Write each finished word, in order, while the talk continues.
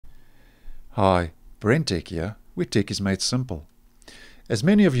Hi, BrenTech here, where tech is made simple. As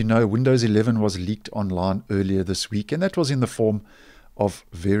many of you know, Windows 11 was leaked online earlier this week, and that was in the form of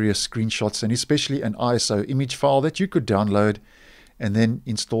various screenshots and especially an ISO image file that you could download and then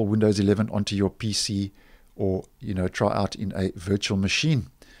install Windows 11 onto your PC or try out in a virtual machine.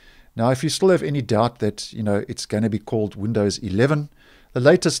 Now, if you still have any doubt that it's going to be called Windows 11, the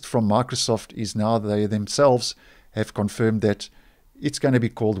latest from Microsoft is now they themselves have confirmed that it's going to be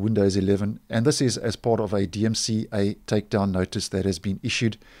called Windows 11, and this is as part of a DMCA takedown notice that has been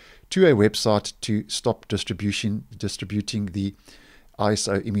issued to a website to stop distributing the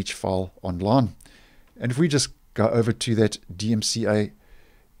ISO image file online. And if we just go over to that DMCA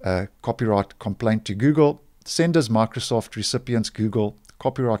copyright complaint to Google, senders Microsoft, recipients Google,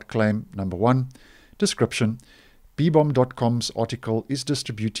 copyright claim number 1, description, bbomb.com's article is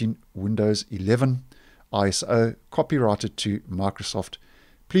distributing Windows 11 ISO copyrighted to Microsoft.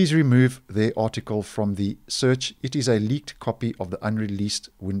 Please remove their article from the search. It is a leaked copy of the unreleased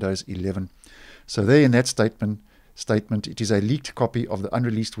Windows 11. So there in that statement, it is a leaked copy of the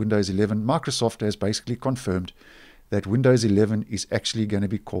unreleased Windows 11. Microsoft has basically confirmed that Windows 11 is actually going to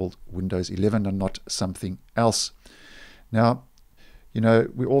be called Windows 11 and not something else. Now,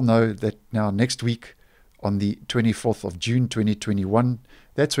 we all know that now next week on the 24th of June 2021,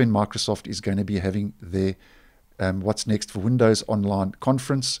 that's when Microsoft is going to be having their What's Next for Windows online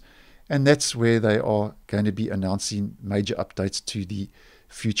conference, and that's where they are going to be announcing major updates to the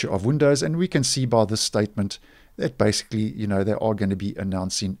future of Windows. And we can see by this statement that basically, they are going to be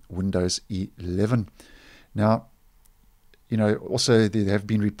announcing Windows 11. Now, also there have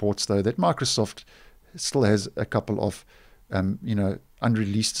been reports though that Microsoft still has a couple of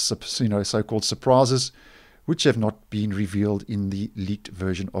unreleased so-called surprises which have not been revealed in the leaked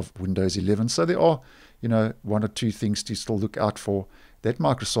version of Windows 11. So there are, one or two things to still look out for that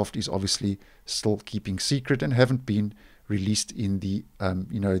Microsoft is obviously still keeping secret and haven't been released in the,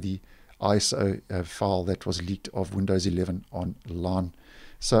 the ISO file that was leaked of Windows 11 online.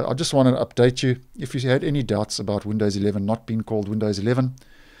 So I just wanted to update you. If you had any doubts about Windows 11 not being called Windows 11,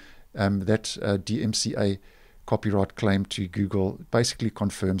 that DMCA copyright claim to Google basically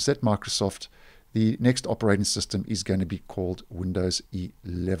confirms that Microsoft, the next operating system, is going to be called Windows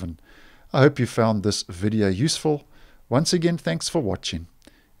 11. I hope you found this video useful. Once again, thanks for watching,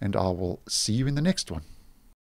 and I will see you in the next one.